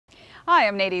Hi,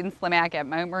 I'm Nadine Slimak at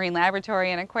Mote Marine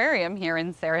Laboratory and Aquarium here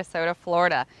in Sarasota,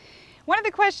 Florida. One of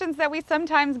the questions that we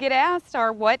sometimes get asked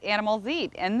are what animals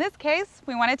eat. In this case,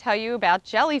 we want to tell you about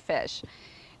jellyfish.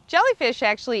 Jellyfish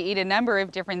actually eat a number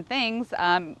of different things,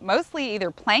 mostly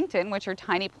either plankton, which are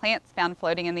tiny plants found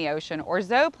floating in the ocean, or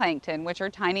zooplankton, which are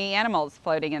tiny animals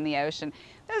floating in the ocean.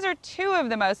 Those are two of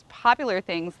the most popular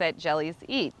things that jellies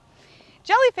eat.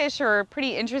 Jellyfish are a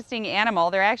pretty interesting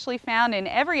animal. They're actually found in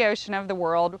every ocean of the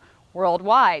world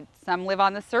worldwide. Some live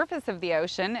on the surface of the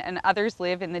ocean and others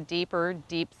live in the deeper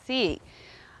deep sea.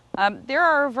 There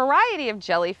are a variety of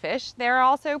jellyfish. There are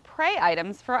also prey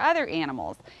items for other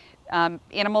animals.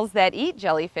 Animals that eat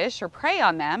jellyfish or prey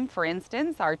on them, for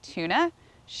instance, are tuna,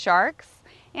 sharks,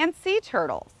 and sea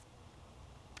turtles.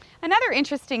 Another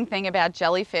interesting thing about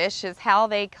jellyfish is how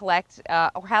they collect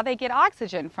or how they get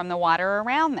oxygen from the water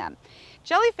around them.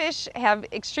 Jellyfish have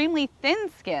extremely thin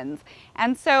skins,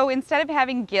 and so instead of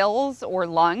having gills or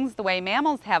lungs the way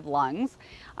mammals have lungs,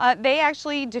 they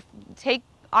actually take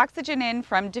oxygen in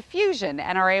from diffusion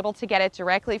and are able to get it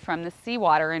directly from the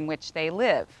seawater in which they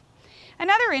live.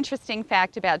 Another interesting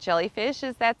fact about jellyfish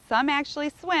is that some actually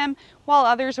swim while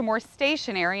others are more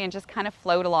stationary and just kind of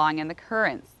float along in the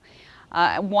currents.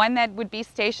 One that would be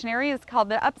stationary is called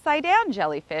the upside down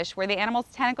jellyfish, where the animal's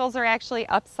tentacles are actually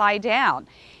upside down.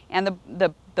 And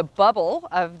the bubble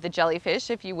of the jellyfish,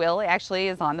 if you will, actually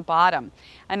is on the bottom.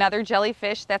 Another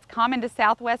jellyfish that's common to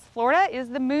Southwest Florida is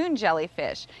the moon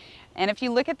jellyfish. And if you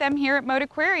look at them here at Mote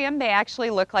Aquarium, they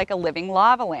actually look like a living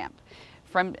lava lamp.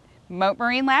 From Mote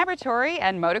Marine Laboratory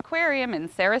and Mote Aquarium in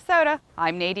Sarasota,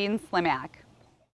 I'm Nadine Slimak.